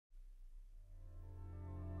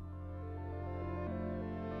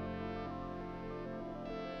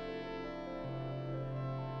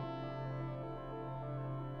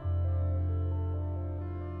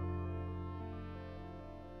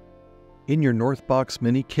In your Northbox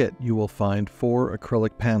Mini kit, you will find 4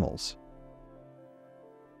 acrylic panels,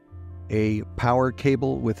 a power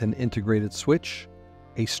cable with an integrated switch,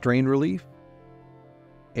 a strain relief,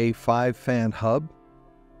 a 5-fan hub,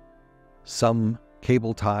 some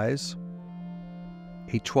cable ties,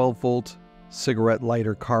 a 12-volt cigarette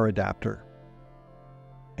lighter car adapter,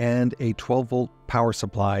 and a 12-volt power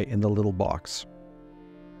supply in the little box.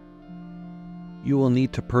 You will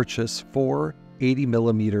need to purchase 4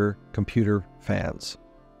 80mm computer fans.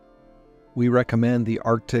 We recommend the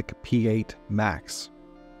Arctic P8 Max.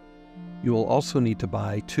 You will also need to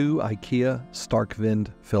buy 2 IKEA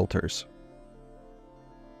Starkwind filters.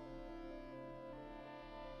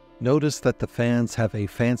 Notice that the fans have a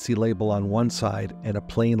fancy label on one side and a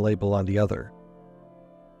plain label on the other.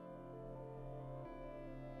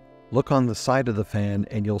 Look on the side of the fan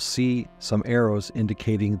and you'll see some arrows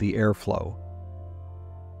indicating the airflow.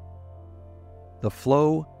 The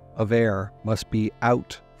flow of air must be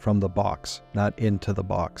out from the box, not into the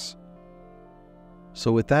box.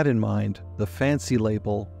 So with that in mind, the fancy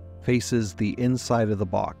label faces the inside of the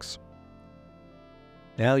box.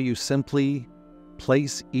 Now you simply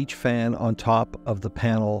place each fan on top of the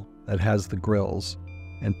panel that has the grills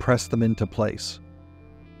and press them into place.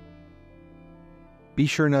 Be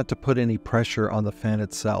sure not to put any pressure on the fan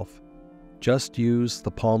itself. Just use the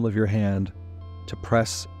palm of your hand to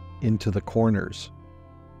press into the corners.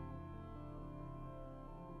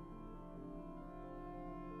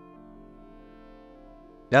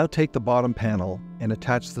 Now take the bottom panel and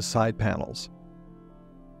attach the side panels.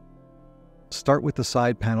 Start with the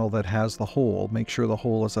side panel that has the hole. Make sure the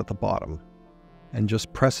hole is at the bottom, and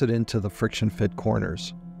just press it into the friction fit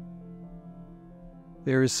corners.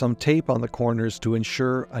 There is some tape on the corners to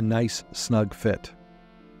ensure a nice snug fit.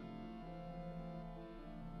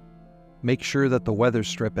 Make sure that the weather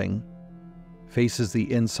stripping faces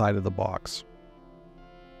the inside of the box.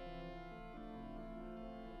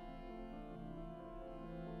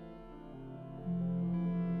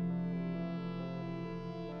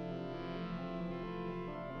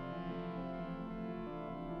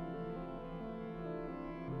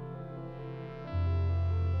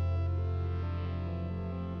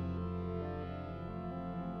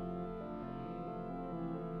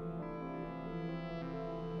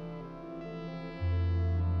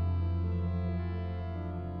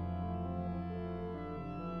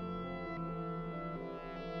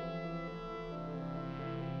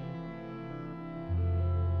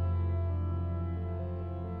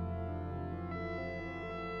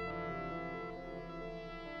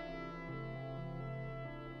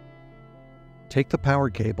 Take the power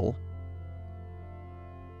cable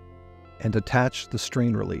and attach the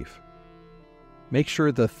strain relief. Make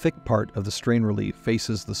sure the thick part of the strain relief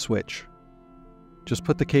faces the switch. Just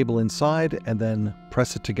put the cable inside and then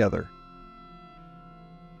press it together.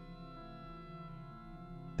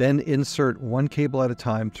 Then insert one cable at a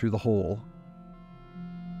time through the hole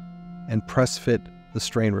and press fit the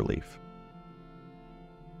strain relief.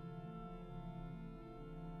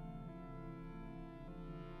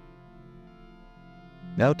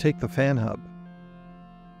 Now take the fan hub.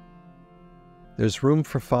 There's room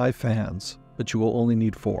for 5 fans, but you will only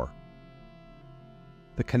need 4.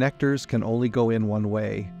 The connectors can only go in one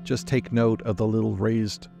way. Just take note of the little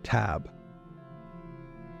raised tab.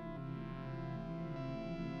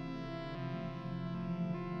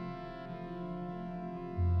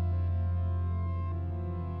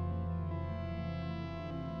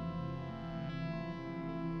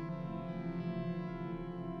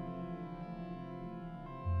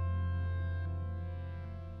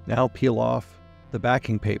 Now peel off the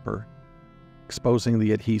backing paper, exposing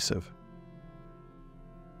the adhesive.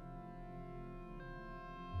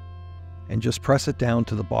 And just press it down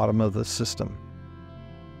to the bottom of the system.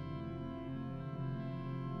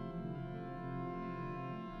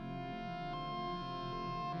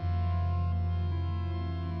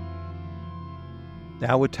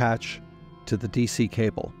 Now attach to the DC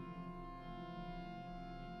cable.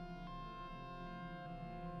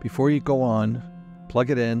 Before you go on, plug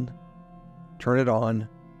it in, turn it on,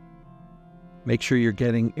 make sure you're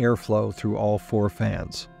getting airflow through all 4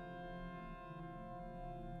 fans.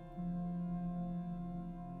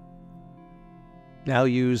 Now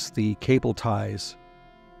use the cable ties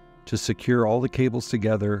to secure all the cables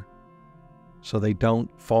together so they don't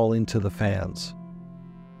fall into the fans.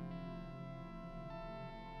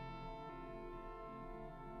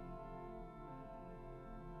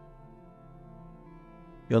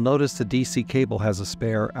 You'll notice the DC cable has a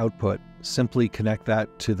spare output. Simply connect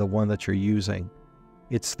that to the one that you're using.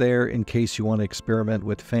 It's there in case you want to experiment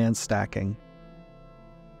with fan stacking.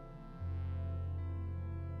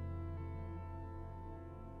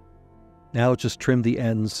 Now just trim the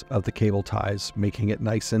ends of the cable ties, making it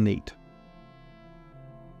nice and neat.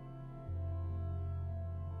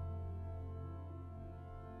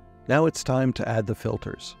 Now it's time to add the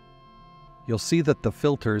filters. You'll see that the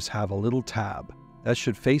filters have a little tab that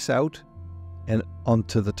should face out and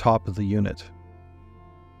onto the top of the unit.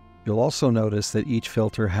 You'll also notice that each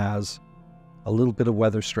filter has a little bit of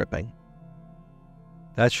weather stripping.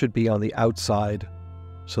 That should be on the outside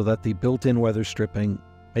so that the built-in weather stripping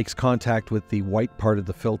makes contact with the white part of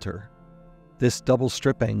the filter. This double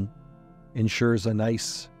stripping ensures a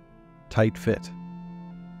nice, tight fit.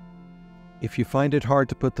 If you find it hard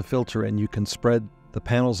to put the filter in, you can spread the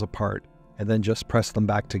panels apart and then just press them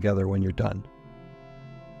back together when you're done.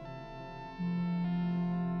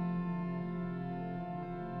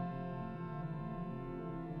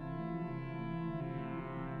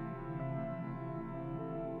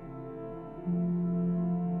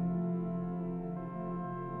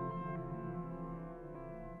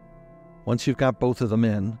 Once you've got both of them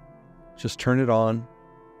in, just turn it on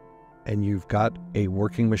and you've got a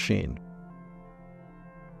working machine.